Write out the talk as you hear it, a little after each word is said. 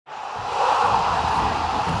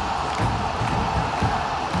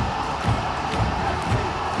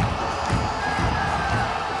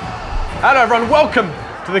Hello everyone, welcome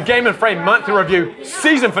to the Game and Frame Monthly Review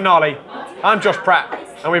Season Finale. I'm Josh Pratt,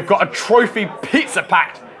 and we've got a trophy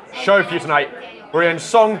pizza-packed show for you tonight. We're in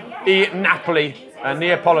Song e Napoli, a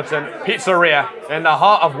Neapolitan pizzeria in the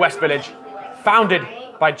heart of West Village. Founded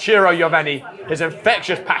by Ciro Ioveni, his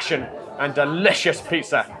infectious passion and delicious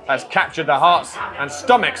pizza has captured the hearts and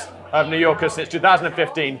stomachs of New Yorkers since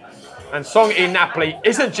 2015. And Song e Napoli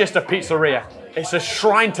isn't just a pizzeria, it's a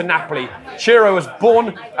shrine to Napoli. Ciro was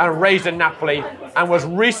born and raised in Napoli and was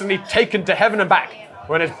recently taken to heaven and back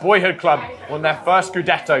when his boyhood club won their first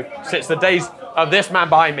Scudetto since the days of this man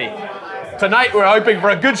behind me. Tonight we're hoping for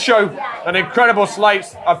a good show, an incredible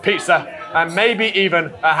slice of pizza, and maybe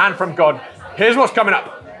even a hand from God. Here's what's coming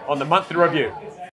up on the Monthly Review.